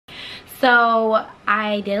So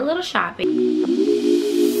I did a little shopping.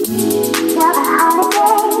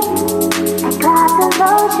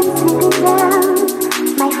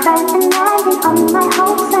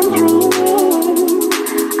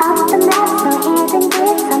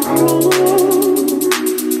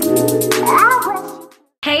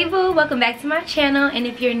 Hey boo, welcome back to my channel, and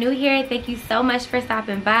if you're new here, thank you so much for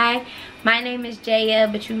stopping by. My name is Jaya,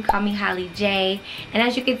 but you can call me Holly J. And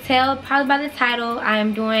as you can tell probably by the title, I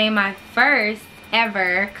am doing my first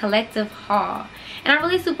ever collective haul. And I'm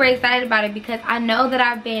really super excited about it because I know that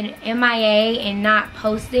I've been MIA and not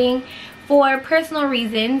posting for personal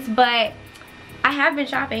reasons, but I have been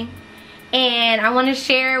shopping. And I want to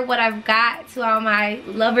share what I've got to all my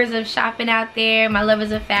lovers of shopping out there, my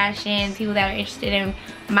lovers of fashion, people that are interested in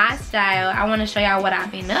my style. I want to show y'all what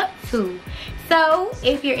I've been up to. So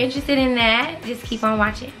if you're interested in that, just keep on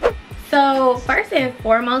watching. So first and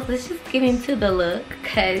foremost, let's just get into the look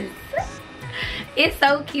because it's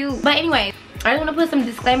so cute. But anyway, I just want to put some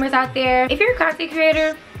disclaimers out there. If you're a content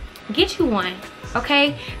creator, get you one,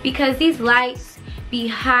 okay? Because these lights be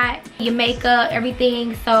hot, your makeup,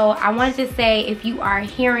 everything. So I wanted to say, if you are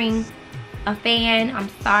hearing a fan, I'm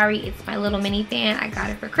sorry, it's my little mini fan. I got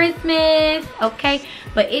it for Christmas, okay?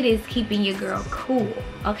 But it is keeping your girl cool,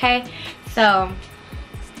 okay? So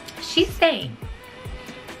she's staying,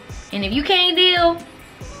 and if you can't deal,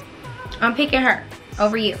 I'm picking her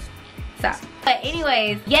over you. So but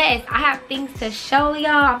anyways, yes, I have things to show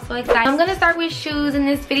y'all. I'm so excited. I'm gonna start with shoes in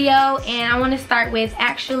this video, and I want to start with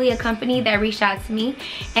actually a company that reached out to me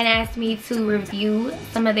and asked me to review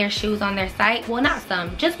some of their shoes on their site. Well, not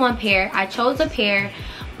some, just one pair. I chose a pair,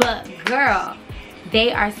 but girl,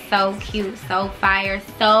 they are so cute, so fire,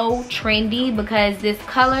 so trendy, because this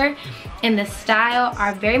color and the style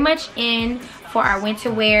are very much in for our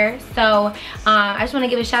winter wear. So I just want to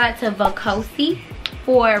give a shout out to Vocosi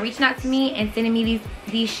for reaching out to me and sending me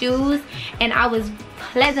these shoes, and I was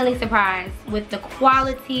pleasantly surprised with the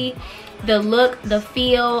quality, the look, the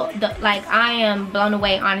feel, like I am blown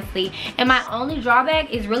away, honestly. And my only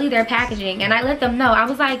drawback is really their packaging, and I let them know. I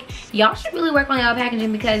was like, y'all should really work on y'all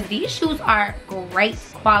packaging because these shoes are great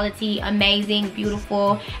quality, amazing,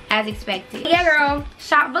 beautiful, as expected. Yeah girl,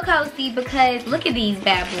 shop Vocosi because look at these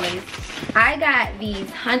bad boys. I got these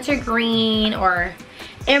hunter green or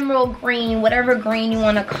emerald green, whatever green you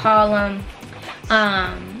want to call them,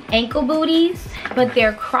 ankle booties, but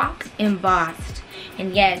they're croc embossed.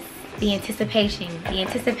 And yes, the anticipation,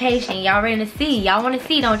 y'all ready to see? Y'all want to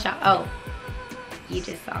see, don't y'all? Oh, you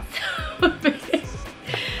just saw some of it.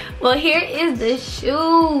 Well, here is the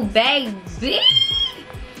shoe, baby,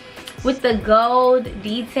 with the gold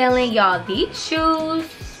detailing. Y'all, these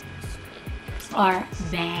shoes are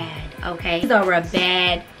bad, okay? These are a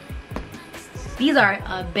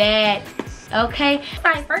bad, okay?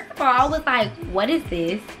 Like, first of all, I was like, what is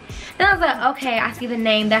this? Then I was like, okay, I see the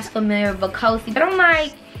name, that's familiar, Vocosi. But I'm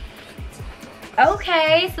like,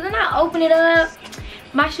 okay. So then I open it up.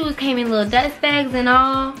 My shoes came in little dust bags and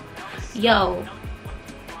all. Yo,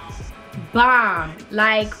 bomb.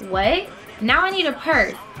 Like, what? Now I need a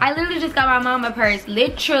purse. I literally just got my mom a purse.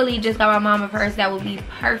 Literally just got my mom a purse that would be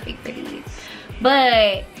perfect for these.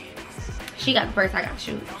 But she got the purse, I got the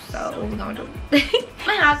shoes. So what we gonna do?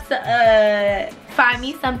 I have to find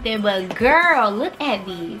me something. But girl, look at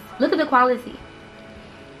these. Look at the quality.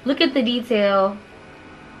 Look at the detail.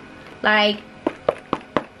 Like,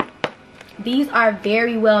 these are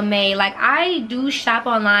very well made. Like, I do shop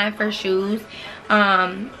online for shoes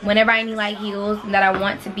whenever I need like heels that I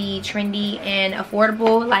want to be trendy and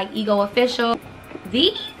affordable, like Ego Official.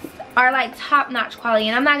 These are like top-notch quality,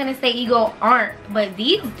 and I'm not gonna say Ego aren't, but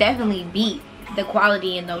these definitely beat the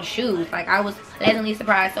quality in those shoes. Like, I was pleasantly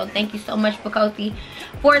surprised. So thank you so much, Vocosi,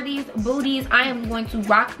 for these booties. I am going to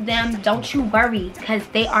rock them, don't you worry, because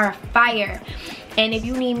they are fire. And if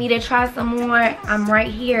you need me to try some more, I'm right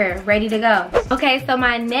here, ready to go. Okay, so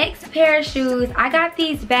my next pair of shoes, I got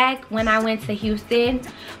these back when I went to Houston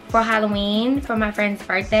for Halloween for my friend's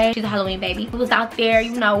birthday. She's a Halloween baby. I was out there,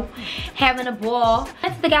 you know, having a ball.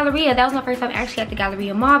 That's the Galleria. That was my first time actually at the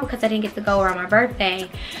Galleria Mall because I didn't get to go around my birthday.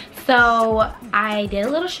 So I did a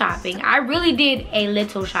little shopping. I really did a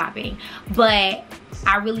little shopping, but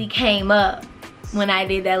I really came up when I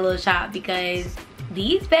did that little shop because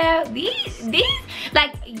these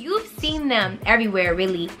like, you've seen them everywhere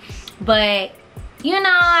really, but you know,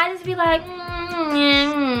 I just be like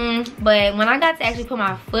but when I got to actually put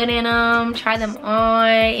my foot in them, try them on,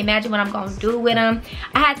 imagine what I'm gonna do with them,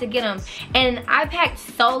 I had to get them. And I packed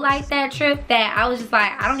so light that trip that I was just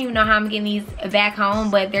like, I don't even know how I'm getting these back home,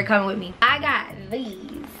 but they're coming with me. I got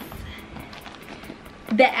these,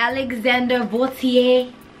 the Alexander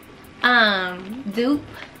Vautier dupe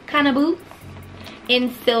kind of boots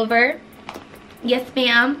in silver. Yes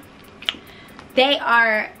ma'am, they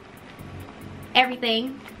are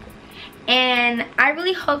everything, and I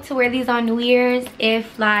really hope to wear these on New Year's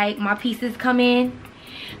if like my pieces come in,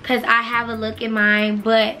 because I have a look in mind.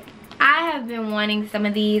 But I have been wanting some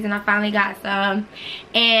of these and I finally got some,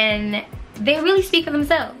 and they really speak for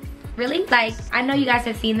themselves. Really, like, I know you guys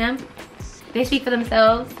have seen them. They speak for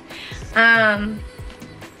themselves.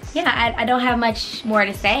 Yeah, I don't have much more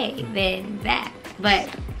to say than that, but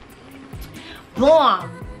boom,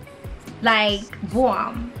 like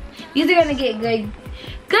boom. These are gonna get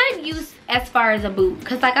good use as far as a boot,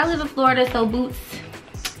 because like I live in Florida, so boots,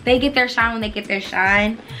 they get their shine when they get their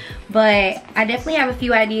shine. But I definitely have a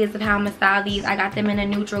few ideas of how I'm gonna style these. I got them in a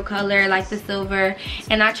neutral color, like the silver,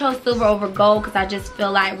 and I chose silver over gold because I just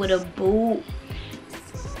feel like with a boot,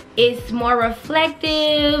 it's more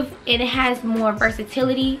reflective and it has more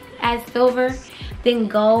versatility as silver than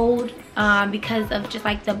gold, because of just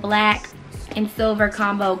like the black and silver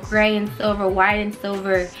combo, gray and silver, white and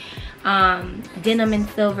silver, denim and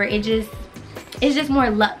silver. It's just more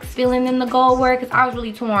luxe feeling than the gold were, because I was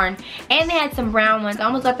really torn. And they had some brown ones. I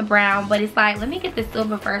almost got the brown, but it's like, let me get the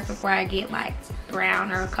silver first before I get like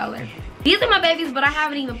brown or a color. These are my babies, but I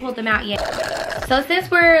haven't even pulled them out yet. So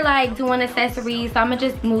since we're like doing accessories, so I'm gonna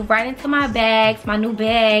just move right into my bags, my new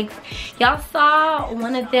bags. Y'all saw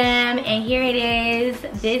one of them, and here it is,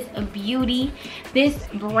 this beauty, this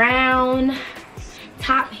brown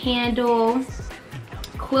top handle,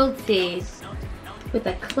 quilted with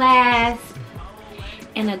a clasp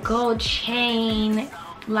and a gold chain.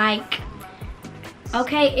 Like,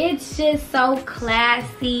 okay, it's just so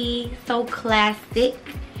classy, so classic,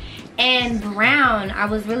 and brown. I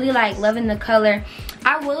was really like loving the color.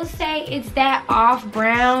 I will say it's that off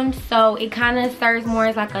brown, so it kind of serves more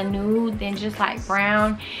as like a nude than just like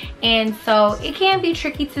brown, and so it can be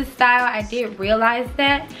tricky to style. I did realize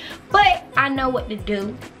that, but I know what to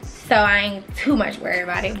do, so I ain't too much worried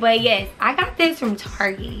about it. But yes, I got this from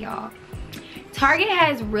Target, y'all. Target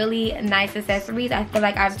has really nice accessories. I feel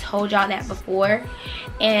like I've told y'all that before,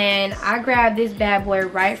 and I grabbed this bad boy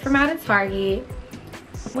right from out of Target.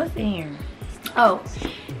 What's in here? Oh,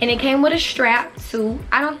 and it came with a strap too.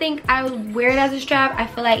 I don't think I would wear it as a strap. I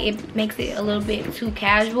feel like it makes it a little bit too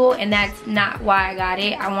casual, and that's not why I got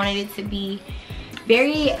it. I wanted it to be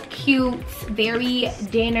very cute, very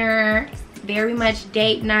dinner, very much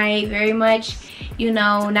date night, very much, you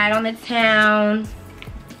know, night on the town.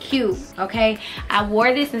 Cute, okay? I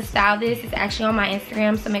wore this and styled this. It's actually on my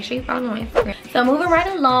Instagram, so make sure you follow me on Instagram. So moving right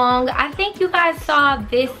along, I think you guys saw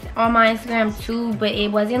this on my Instagram too, but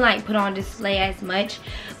it wasn't like put on display as much.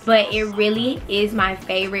 But it really is my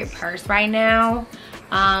favorite purse right now.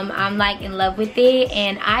 I'm like in love with it,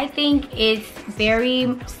 and I think it's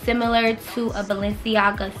very similar to a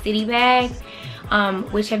Balenciaga city bag,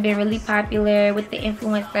 which have been really popular with the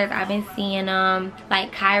influencers. I've been seeing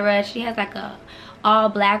like Kyra, she has like a all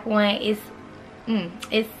black one. It's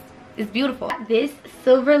beautiful. This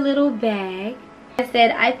silver little bag, I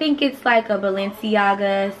said, I think it's like a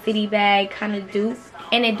Balenciaga city bag kind of dupe,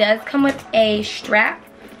 and it does come with a strap,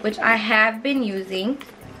 which I have been using.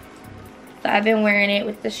 So I've been wearing it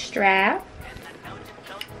with the strap.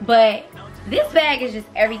 But this bag is just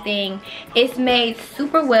everything. It's made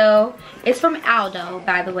super well. It's from Aldo,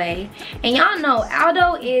 by the way. And y'all know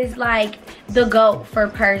Aldo is like the GOAT for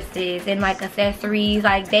purses and like accessories.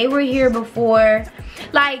 Like, they were here before.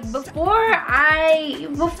 Like, before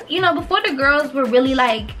the girls were really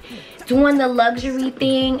like doing the luxury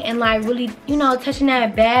thing and like really, you know, touching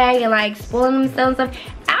that bag and like spoiling themselves and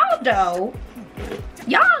stuff. Aldo,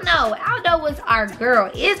 y'all know Aldo was our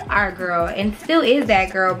girl, is our girl, and still is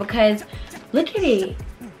that girl, because look at it.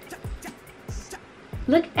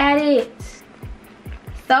 Look at it.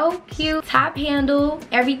 So cute. Top handle,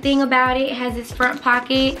 everything about it. Has its front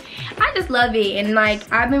pocket. I just love it, and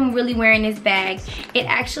like I've been really wearing this bag. It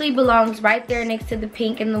actually belongs right there next to the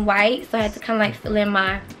pink and the white, so I had to kind of like fill in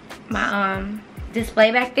my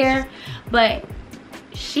display back there. But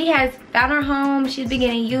she has found her home. She's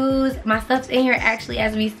beginning to use. My stuff's in here actually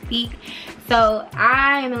as we speak. So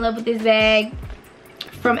I am in love with this bag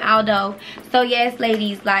from Aldo. So yes,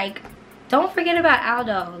 ladies, like, don't forget about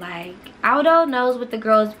Aldo. Like, Aldo knows what the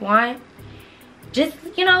girls want. Just,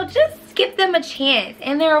 you know, just give them a chance.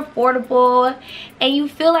 And they're affordable, and you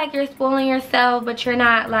feel like you're spoiling yourself, but you're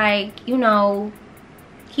not, like, you know,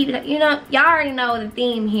 keep it, you know, y'all already know the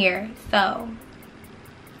theme here. So,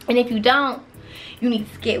 and if you don't, you need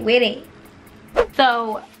to get with it.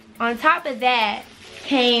 So on top of that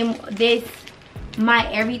came this My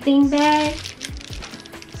Everything bag.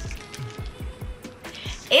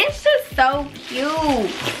 it's just so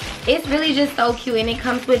cute. It's really just so cute, and it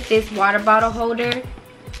comes with this water bottle holder.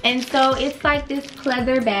 And so it's like this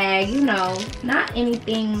pleather bag, you know, not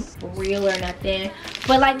anything real or nothing,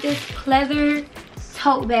 but like this pleather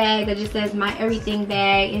tote bag that just says my everything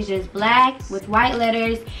bag. It's just black with white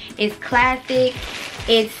letters. It's classic,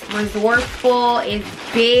 it's resourceful, it's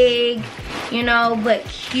big, you know, but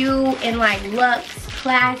cute and like luxe,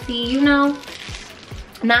 classy, you know,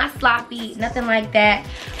 not sloppy, nothing like that.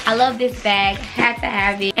 I love this bag, had to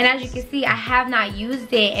have it. And as you can see, I have not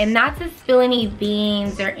used it, and not to spill any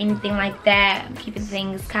beans or anything like that. I'm keeping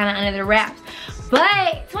things kind of under the wraps.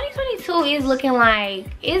 But 2022 is looking like,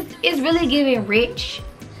 it's really giving rich.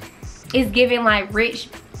 It's giving like rich,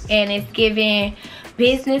 and it's giving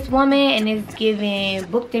businesswoman, and it's giving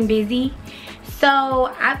booked and busy.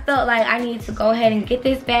 So I felt like I need to go ahead and get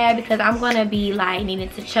this bag, because I'm gonna be like needing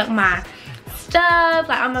to chuck my stuff.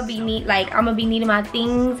 Like I'm gonna be needing my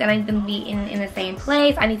things, and I need them to be in the same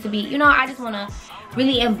place. I need to be, you know, I just want to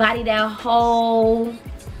really embody that whole.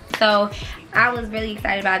 So I was really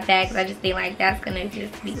excited about that, because I just think like that's gonna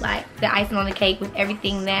just be like the icing on the cake with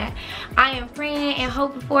everything that I am praying and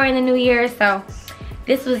hoping for in the new year. So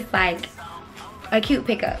this was like a cute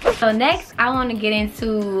pickup. So next I want to get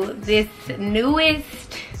into this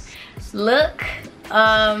newest look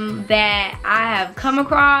that I have come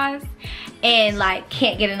across and like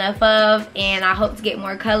can't get enough of, and I hope to get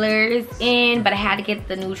more colors in, but I had to get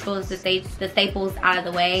the neutrals, the staples out of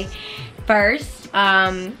the way first.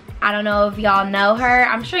 I don't know if y'all know her,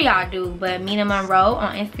 I'm sure y'all do, but Minamonroe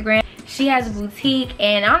on Instagram, she has a boutique,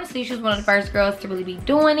 and honestly she was one of the first girls to really be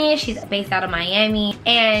doing it. She's based out of Miami,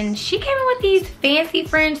 and she came in with these fancy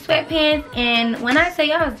fringe sweatpants, and when I say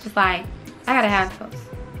y'all, it's just like, I gotta have those.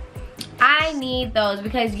 I need those,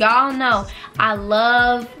 because y'all know I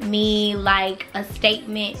love me like a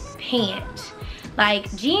statement pant.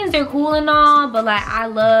 Like jeans are cool and all, but like I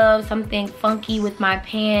love something funky with my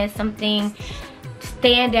pants, something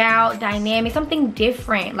stand out, dynamic, something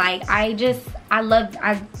different. Like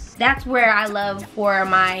that's where I love for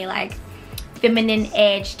my like feminine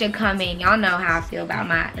edge to come in. Y'all know how I feel about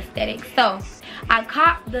my aesthetic. So I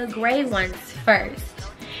copped the gray ones first.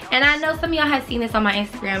 And I know some of y'all have seen this on my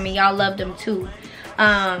Instagram and y'all loved them too.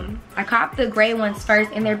 I copped the gray ones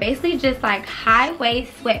first, and they're basically just like high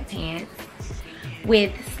waist sweatpants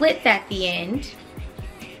with slits at the end,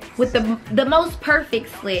 with the most perfect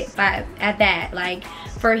slit at that. Like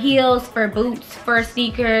for heels, for boots, for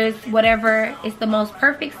sneakers, whatever, it's the most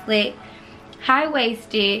perfect slit, high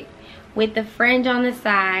waisted with the fringe on the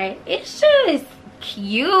side. It's just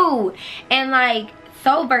cute and like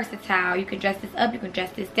so versatile. You can dress this up, you can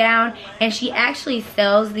dress this down, and she actually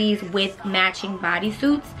sells these with matching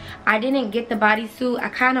bodysuits. I didn't get the bodysuit. I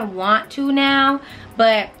kind of want to now,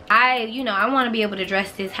 but I want to be able to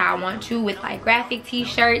dress this how I want to, with like graphic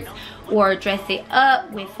t-shirts, or dress it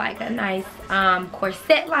up with like a nice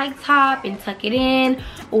corset like top and tuck it in,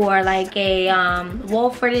 or like a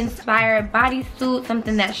Wolford inspired bodysuit,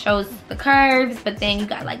 something that shows the curves, but then you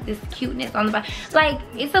got like this cuteness on the body. Like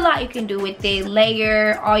it's a lot you can do with it.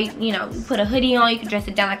 Layer, all you put a hoodie on, you can dress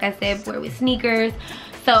it down like I said, wear it with sneakers.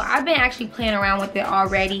 So I've been actually playing around with it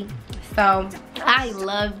already. So I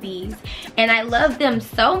love these, and I love them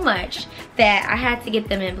so much that I had to get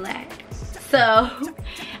them in black. So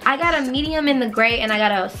I got a medium in the gray and I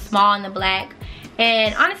got a small in the black,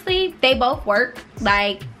 and honestly they both work.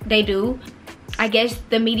 Like they do. I guess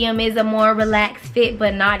the medium is a more relaxed fit,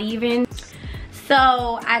 but not even. So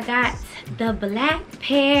I got the black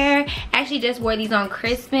pair. Actually just wore these on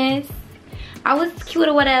Christmas. I was cute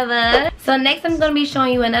or whatever. So next I'm gonna be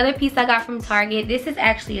showing you another piece I got from Target. This is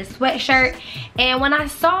actually a sweatshirt, and when I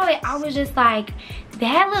saw it I was just like,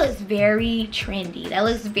 that looks very trendy. That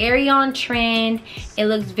looks very on trend. It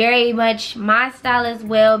looks very much my style as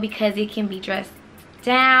well, because it can be dressed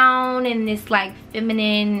down in this like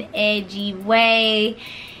feminine edgy way.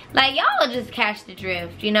 Like y'all just catch the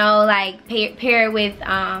drift, like pair it with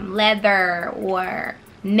leather or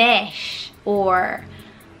mesh or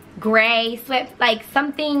gray sweat, like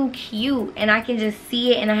something cute, and I can just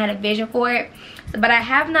see it, and I had a vision for it. But I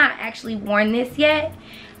have not actually worn this yet.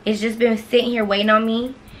 It's just been sitting here waiting on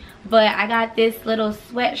me. But I got this little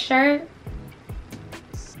sweatshirt.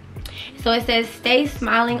 So it says stay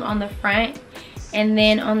smiling on the front, and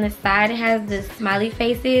then on the side it has the smiley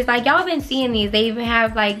faces. Like y'all been seeing these. They even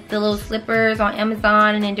have like the little slippers on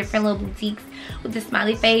Amazon and in different little boutiques with the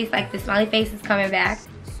smiley face. Like the smiley face is coming back.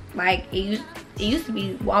 Like it used to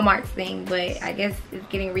be Walmart's thing, but I guess it's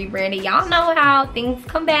getting rebranded. Y'all know how things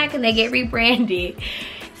come back and they get rebranded.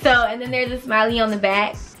 So, and then there's a smiley on the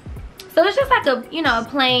back. So it's just like a, a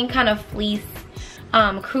plain kind of fleece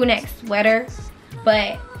crew neck sweater,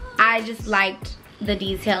 but I just liked the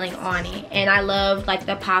detailing on it, and I loved like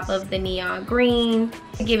the pop of the neon green.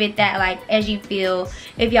 Give it that like edgy feel,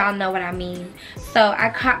 if y'all know what I mean. So I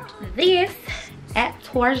copped this at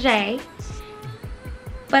Target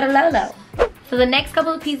for the Lolo. So the next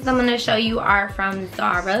couple of pieces I'm going to show you are from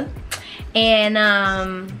Zara,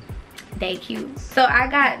 and they cute. So I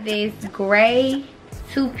got this gray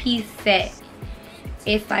two-piece set.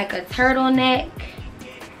 It's like a turtleneck,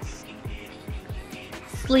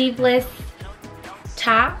 sleeveless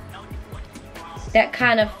top that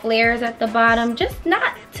kind of flares at the bottom, just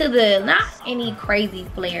not any crazy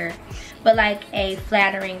flare, but like a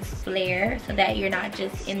flattering flare, so that you're not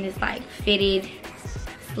just in this like fitted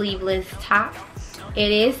sleeveless top. It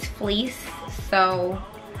is fleece, so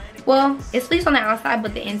well, it's fleece on the outside,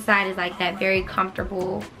 but the inside is like that very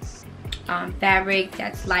comfortable fabric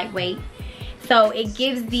that's lightweight. So it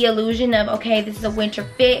gives the illusion of, okay, this is a winter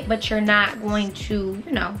fit, but you're not going to,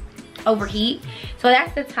 you know, overheat. So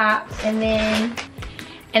that's the top, and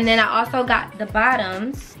then I also got the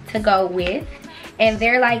bottoms to go with, and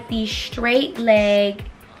they're like these straight leg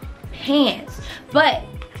pants, but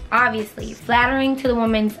obviously flattering to the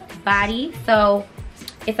woman's body. So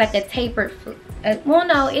it's like a tapered, well,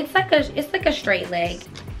 no, it's like a straight leg.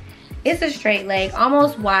 It's a straight leg,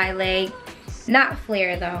 almost wide leg, not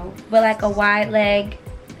flare though, but like a wide leg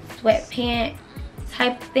sweatpant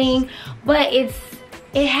type thing. But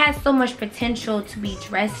it has so much potential to be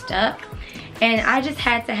dressed up, and I just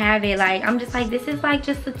had to have it. Like, I'm just like, this is like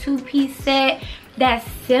just a two-piece set that's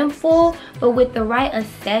simple, but with the right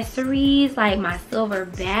accessories, like my silver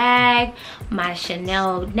bag, my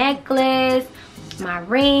Chanel necklace, my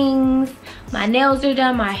rings, my nails are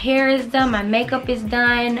done, my hair is done, my makeup is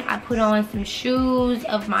done, I put on some shoes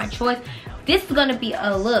of my choice. This is gonna be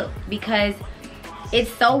a look because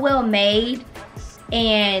it's so well made,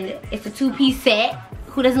 and it's a two-piece set.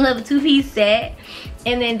 Who doesn't love a two-piece set?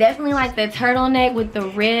 And then definitely like the turtleneck with the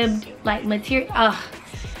ribbed like material.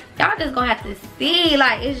 Y'all just gonna have to see.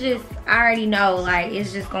 Like, it's just, I already know, like,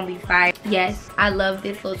 it's just gonna be fire. Yes, I love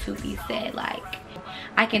this little two-piece set. Like,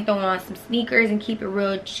 I can throw on some sneakers and keep it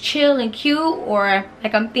real chill and cute, or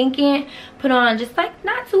like I'm thinking, put on just like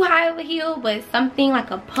not too high of a heel, but something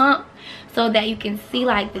like a pump, so that you can see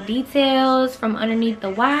like the details from underneath the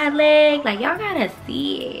wide leg. Like, y'all gotta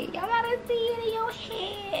see it. Y'all gotta see it in your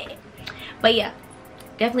head. But yeah,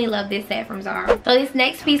 definitely love this set from Zara. So this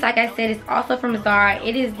next piece, like I said, is also from Zara.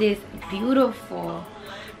 It is this beautiful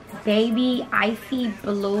baby icy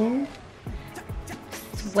blue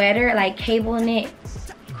sweater, like cable knit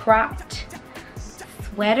cropped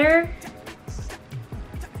sweater.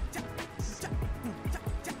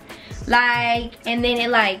 Like, and then it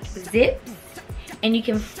like zips, and you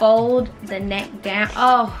can fold the neck down.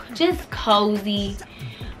 Oh, just cozy,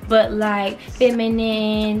 but like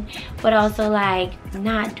feminine, but also like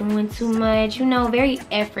not doing too much, you know, very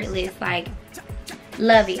effortless. Like,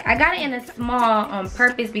 love it. I got it in a small on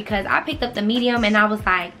purpose because I picked up the medium, and I was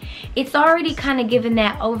like, it's already kind of giving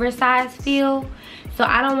that oversized feel, so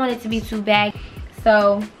I don't want it to be too baggy.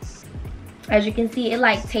 So as you can see, it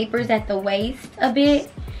like tapers at the waist a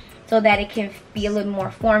bit, so that it can be a little more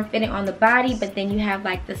form-fitting on the body, but then you have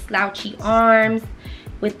like the slouchy arms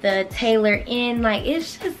with the tailor in. Like,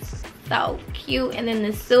 it's just so cute. And then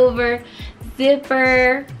the silver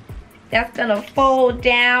zipper that's gonna fold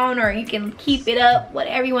down, or you can keep it up,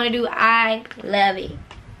 whatever you want to do. I love it.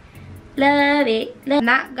 Love it.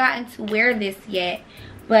 Not gotten to wear this yet,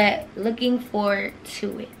 but looking forward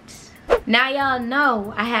to it. Now y'all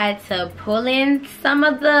know I had to pull in some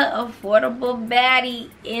of the affordable baddie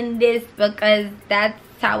in this, because that's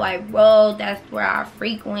how I roll. That's where I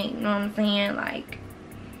frequent, you know what I'm saying? Like,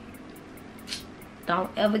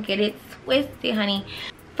 don't ever get it twisted, honey.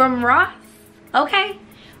 From Ross, okay?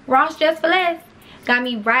 Ross Just For Less got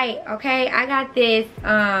me right, okay? I got this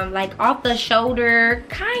like off the shoulder,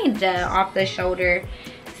 kinda off the shoulder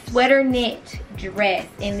sweater knit dress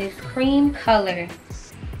in this cream color,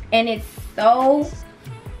 and it's so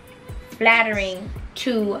flattering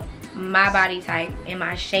to my body type and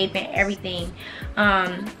my shape and everything.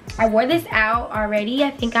 I wore this out already.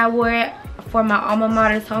 I think I wore it for my alma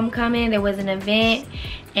mater's homecoming. There was an event,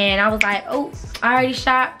 and I was like, oh, I already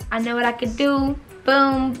shopped, I know what I could do.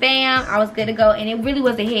 Boom, bam, I was good to go. And it really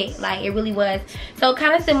was a hit. Like, it really was. So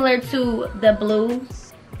kind of similar to the blue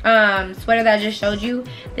sweater that I just showed you.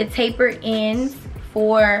 The taper ends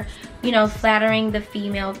for, you know, flattering the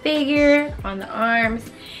female figure on the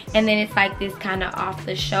arms, and then it's like this kind of off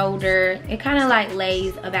the shoulder. It kind of like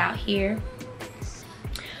lays about here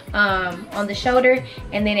on the shoulder,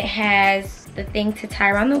 and then it has the thing to tie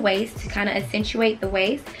around the waist to kind of accentuate the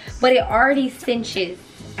waist, but it already cinches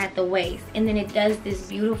at the waist, and then it does this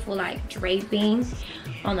beautiful like draping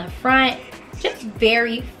on the front, just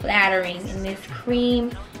very flattering in this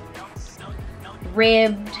cream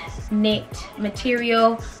ribbed knit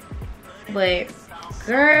material. But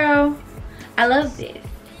girl, I love this.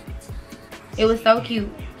 It was so cute,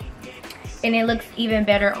 and it looks even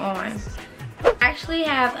better on. I actually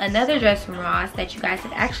have another dress from Ross that you guys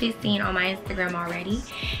have actually seen on my Instagram already,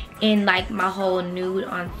 in like my whole nude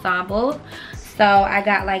ensemble. So I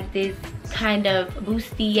got like this kind of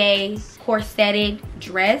bustier corseted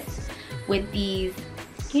dress with these,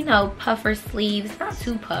 you know, puffer sleeves, not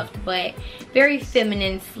too puffed, but very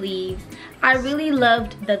feminine sleeves. I really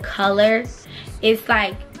loved the color. It's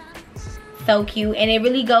like so cute, and it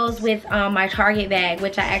really goes with my Target bag,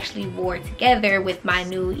 which I actually wore together with my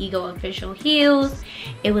new Ego Official heels.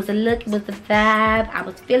 It was a look, it was a vibe. I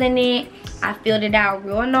was feeling it. I filled it out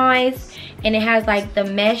real nice, and it has like the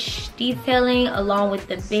mesh detailing along with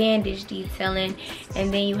the bandage detailing,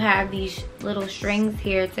 and then you have these little strings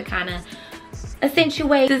here to kind of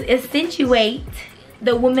accentuate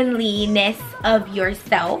the womanliness of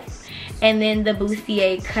yourself, and then the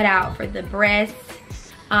bustier cutout for the breasts.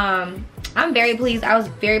 I'm very pleased. I was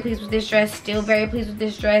very pleased with this dress, still very pleased with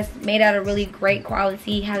this dress. Made out of really great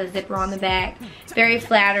quality, has a zipper on the back, very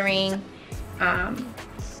flattering.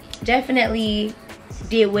 Definitely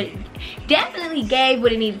gave what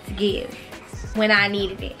it needed to give when I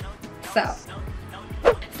needed it.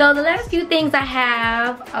 So the last few things I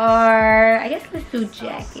have are, I guess let's do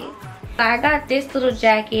jackets. I got this little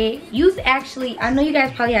jacket. I know you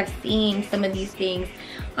guys probably have seen some of these things,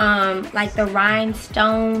 like the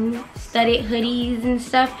rhinestone studded hoodies and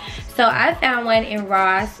stuff. So I found one in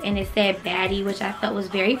Ross, and it said baddie, which I felt was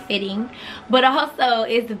very fitting, but also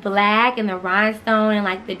it's black and the rhinestone and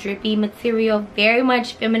like the drippy material, very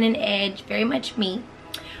much feminine edge, very much me,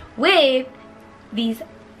 with these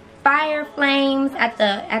fire flames at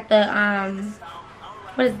the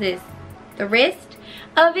what is this, the wrist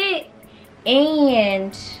of it,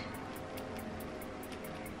 and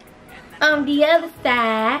on the other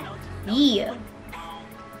side, yeah,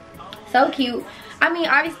 so cute. I mean,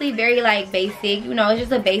 obviously very like basic, you know, it's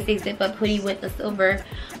just a basic zip up hoodie with a silver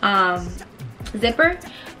zipper,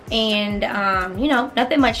 and you know,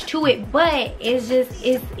 nothing much to it, but it's just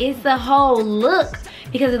it's the whole look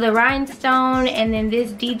because of the rhinestone, and then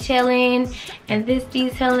this detailing and this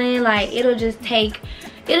detailing. Like it'll just take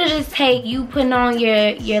you putting on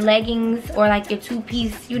your leggings or like your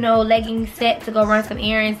two-piece, you know, legging set to go run some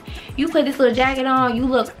errands. You put this little jacket on, you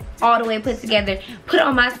look all the way put together. Put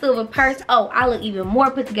on my silver purse, oh, I look even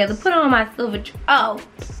more put together. Put on my silver, oh,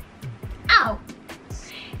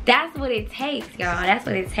 that's what it takes, y'all. That's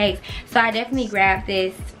what it takes. So I definitely grabbed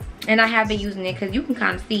this, and I have been using it because you can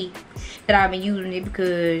kind of see that I've been using it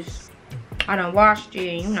because I done washed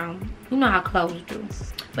it. You know how clothes do.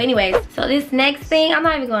 But anyways, so this next thing, I'm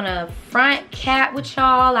not even gonna front cap with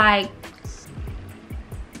y'all. Like,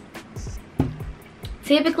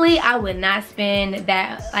 typically I would not spend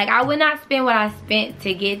that, like I would not spend what I spent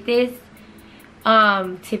to get this.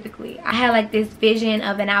 Typically I had like this vision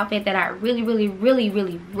of an outfit that I really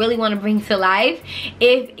want to bring to life,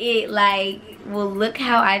 if it like will look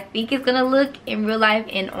how I think it's gonna look in real life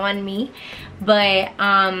and on me. But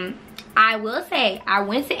I will say I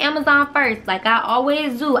went to Amazon first, like I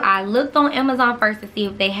always do. I looked on Amazon first to see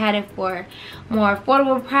if they had it for more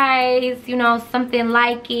affordable price, you know, something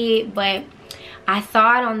like it. But I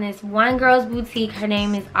saw it on this one girl's boutique. Her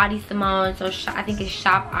name is Audie Simone, so I think it's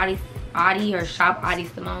Shop Audie or Shop Audie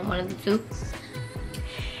Simone, one of the two.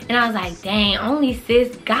 And I was like, dang, only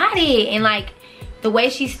sis got it. And like the way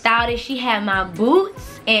she styled it, she had my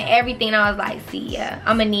boots and everything. And I was like, see, yeah,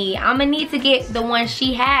 I'm gonna need to get the one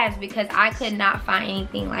she has, because I could not find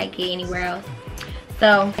anything like it anywhere else.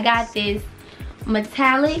 So I got this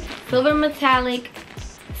metallic, silver metallic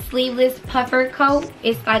sleeveless puffer coat.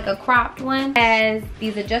 It's like a cropped one. It has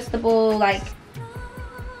these adjustable like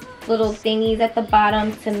little thingies at the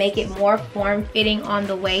bottom to make it more form-fitting on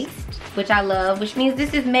the waist, which I love, which means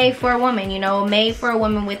this is made for a woman, you know, made for a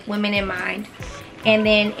woman with women in mind. And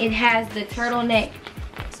then it has the turtleneck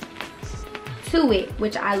to it,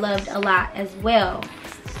 which I loved a lot as well.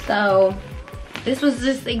 So this was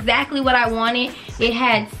just exactly what I wanted. It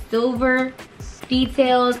had silver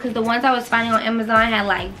details, because the ones I was finding on Amazon had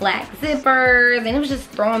like black zippers, and it was just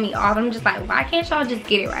throwing me off. I'm just like, why can't y'all just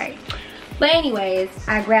get it right? But anyways,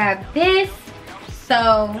 I grabbed this.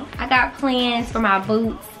 So I got plans for my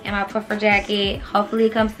boots and my puffer jacket. Hopefully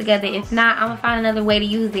it comes together. If not, I'm gonna find another way to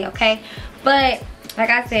use it, okay? But like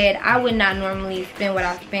I said, I would not normally spend what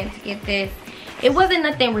I spent to get this. It wasn't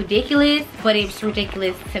nothing ridiculous, but it was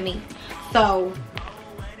ridiculous to me. So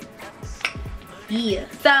yeah,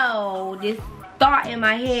 so this thought in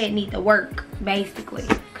my head need to work, basically,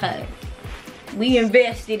 because we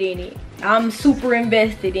invested in it. I'm super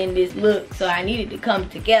invested in this look, so I needed to come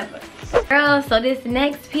together. Girl, so this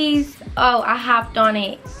next piece, oh, I hopped on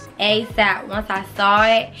it ASAP once I saw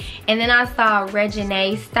it. And then I saw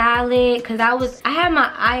Reginae style it, because I had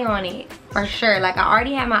my eye on it for sure. Like, I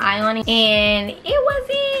already had my eye on it, and it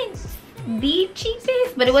wasn't the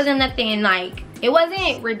cheapest, but it wasn't nothing like, it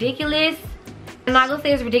wasn't ridiculous. I'm not gonna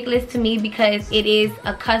say it's ridiculous to me because it is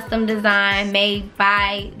a custom design made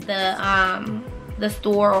by the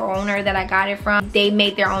store or owner that I got it from. They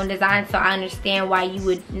made their own design, so I understand why you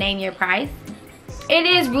would name your price. It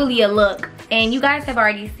is really a look, and you guys have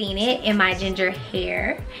already seen it in my ginger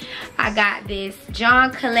hair. I got this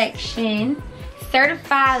John Collection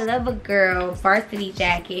Certified Lover Girl varsity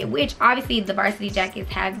jacket, which obviously the varsity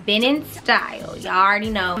jackets have been in style. Y'all already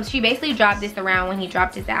know. She basically dropped this around when he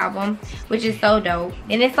dropped his album, which is so dope.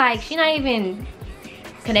 And it's like, she's not even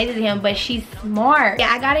connected to him, but she's smart.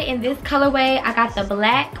 Yeah, I got it in this colorway. I got the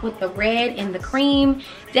black with the red and the cream.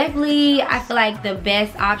 Definitely, I feel like the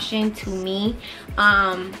best option to me,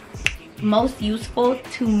 most useful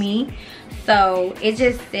to me. So it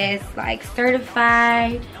just says like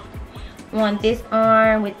certified on this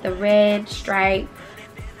arm with the red stripe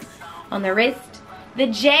on the wrist. The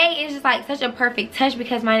J is just like such a perfect touch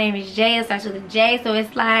because my name is Jay. It starts with a J, so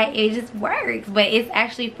it's like, it just works. But it's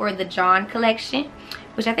actually for the John Collection,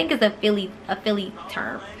 which I think is a Philly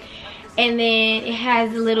term. And then it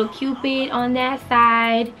has a little Cupid on that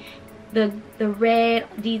side, the red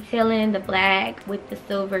detailing the black with the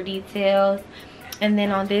silver details. And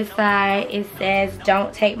then on this side it says,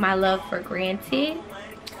 don't take my love for granted.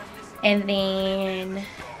 And then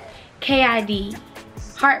KID,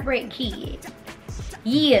 Heartbreak Kid.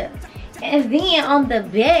 Yeah. And then on the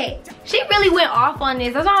back, she really went off on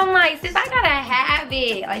this. That's why I'm like, sis, I gotta have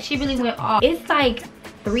it. Like, she really went off. It's like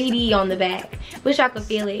 3D on the back. Wish I could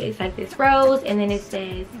feel it. It's like this rose, and then it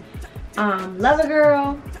says Lover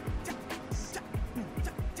Girl.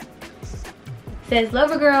 It says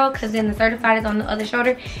Lover Girl, because then the certified is on the other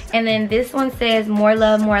shoulder. And then this one says More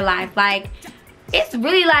Love, More Life. Like, it's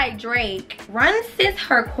really like Drake. Run sis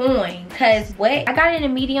her coin, cause what? I got it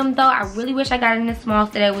in a medium though. I really wish I got it in a small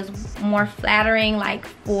so that it was more flattering, like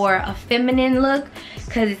for a feminine look,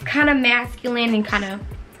 cause it's kind of masculine and kind of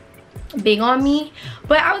big on me.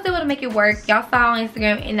 But I was able to make it work. Y'all saw on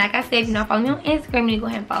Instagram, and like I said, if you're not following me on Instagram, you need to go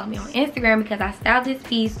ahead and follow me on Instagram because I styled this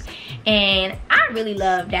piece and I really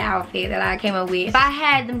love the outfit that I came up with. If I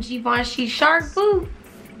had them Givenchy shark boots,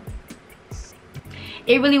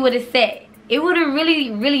 it really would have set. It would have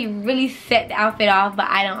really set the outfit off, but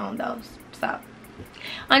I don't own those. So,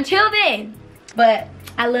 until then. But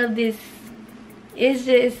I love this. It's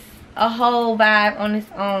just a whole vibe on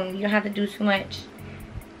its own. You don't have to do too much.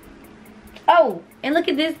 Oh, and look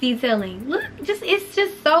at this detailing. Look, it's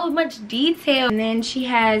just so much detail. And then she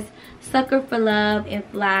has Sucker for Love and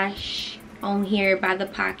Flash on here by the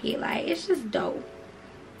pocket. Like, it's just dope.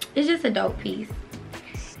 It's just a dope piece.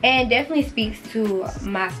 And definitely speaks to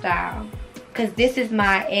my style, because this is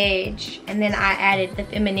my edge, and then I added the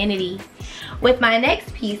femininity with my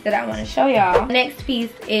next piece that I want to show y'all. Next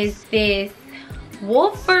piece is this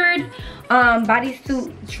Wolford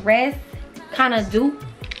bodysuit dress kind of dupe.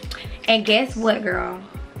 And guess what, girl?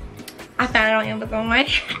 I found it on Amazon.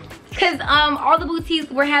 Because all the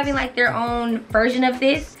boutiques were having like their own version of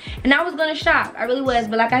this, and I was gonna shop. I really was,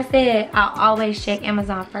 but like I said, I always check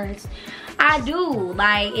Amazon first. I do.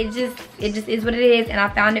 Like, it just is what it is, and I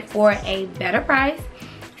found it for a better price.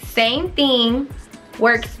 Same thing,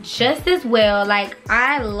 works just as well. Like,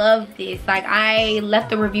 I love this. Like, I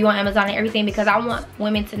left a review on Amazon and everything because I want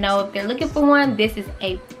women to know if they're looking for one, this is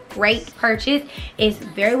a great purchase. It's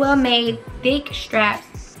very well made, thick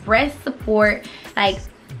straps, breast support. Like,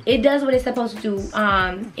 it does what it's supposed to do.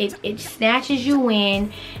 It snatches you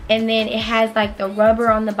in, and then it has like the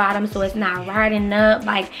rubber on the bottom so it's not riding up.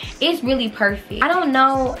 Like, it's really perfect. I don't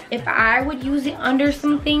know if I would use it under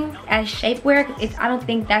something as shapewear. I don't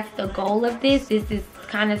think that's the goal of this. This is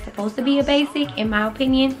kind of supposed to be a basic in my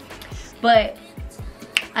opinion, but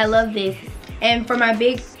I love this. And for my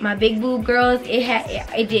big boob girls,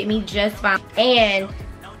 it did me just fine. And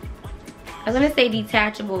I was gonna say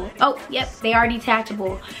detachable. Oh, yep, they are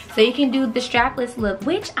detachable. So you can do the strapless look,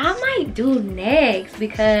 which I might do next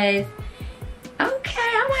because, okay,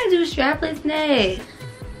 I might do strapless next.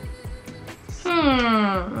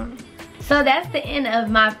 So that's the end of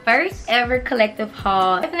my first ever collective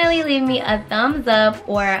haul. Definitely leave me a thumbs up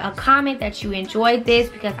or a comment that you enjoyed this,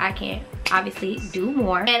 because I can't obviously do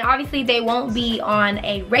more. And obviously they won't be on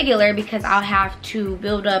a regular because I'll have to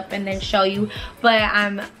build up and then show you, but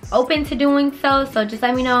I'm open to doing so. So just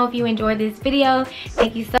let me know if you enjoyed this video.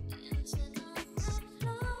 Thank you so